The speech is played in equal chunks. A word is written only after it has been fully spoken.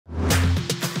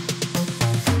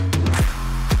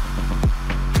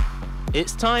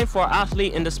It's time for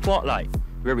Athlete in the Spotlight,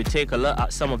 where we take a look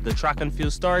at some of the track and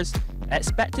field stars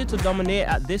expected to dominate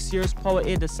at this year's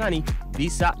Powerade Dasani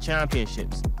BSSAC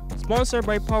Championships. Sponsored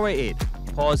by Powerade,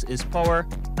 Pause is Power,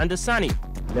 and Dasani,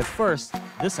 Live First,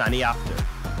 Dasani After.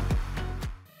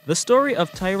 The story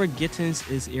of Tyra Gittens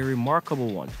is a remarkable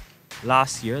one.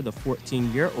 Last year, the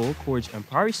 14-year-old Courage and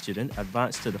Paris student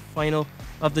advanced to the final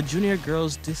of the Junior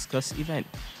Girls Discus event.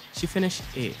 She finished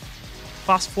 8th.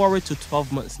 Fast forward to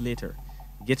 12 months later,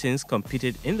 Gittens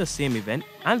competed in the same event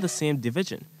and the same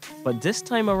division, but this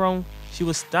time around, she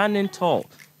was standing tall,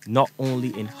 not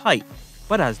only in height,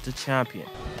 but as the champion.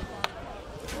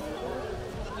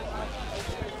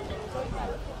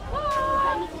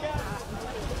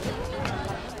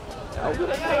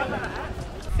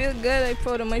 Feel good, I'm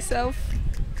proud of myself.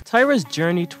 Tyra's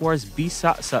journey towards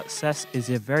BSSAC success is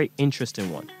a very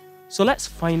interesting one. So let's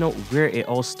find out where it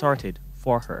all started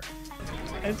for her.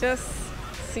 I just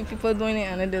see people doing it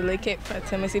and I do like it. First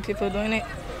time I see people doing it.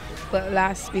 But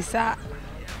last BSSAC,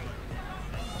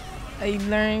 I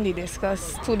learned the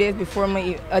discuss a day before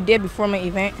my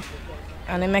event,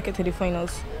 and I make it to the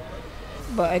finals.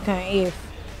 But I can't 8th,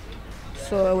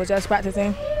 so I was just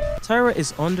practicing. Tyra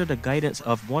is under the guidance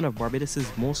of one of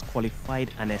Barbados's most qualified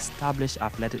and established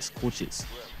athletics coaches,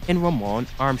 in Ramon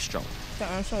Armstrong. So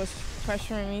Armstrong was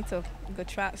pressuring me to go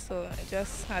track, so I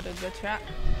just had a good track.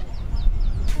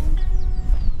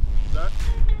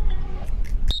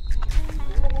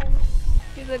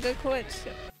 He's a good coach.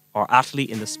 Our athlete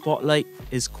in the spotlight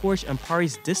is Courage and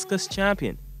Paris discus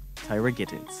champion, Tyra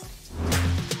Gittens.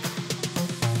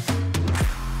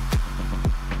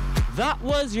 That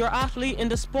was your athlete in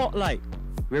the spotlight,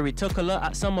 where we took a look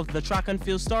at some of the track and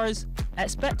field stars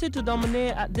expected to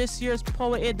dominate at this year's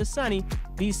Powerade Dasani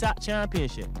BSSAC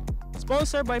Championship.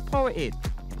 Sponsored by Powerade,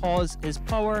 Pause is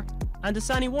Power, and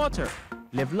Dasani Water.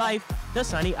 Live life,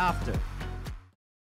 Dasani After.